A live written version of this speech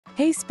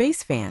Hey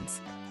space fans!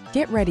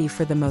 Get ready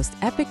for the most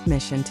epic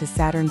mission to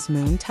Saturn's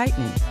moon,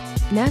 Titan.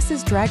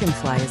 NASA's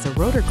DragonFly is a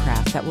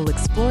rotorcraft that will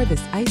explore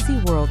this icy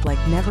world like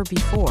never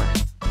before.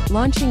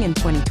 Launching in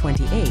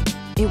 2028,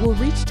 it will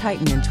reach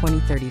Titan in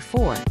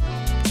 2034,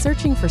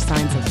 searching for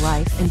signs of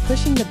life and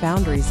pushing the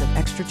boundaries of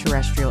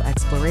extraterrestrial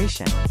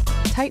exploration.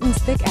 Titan's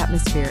thick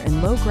atmosphere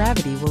and low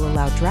gravity will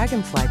allow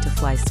DragonFly to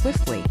fly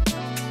swiftly,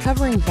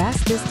 covering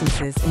vast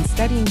distances and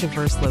studying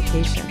diverse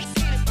locations.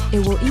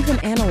 It will even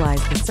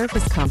analyze the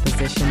surface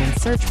composition and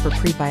search for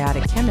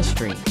prebiotic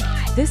chemistry.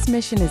 This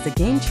mission is a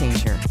game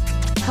changer,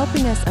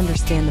 helping us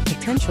understand the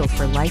potential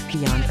for life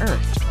beyond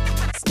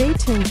Earth. Stay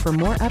tuned for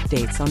more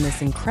updates on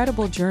this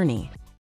incredible journey.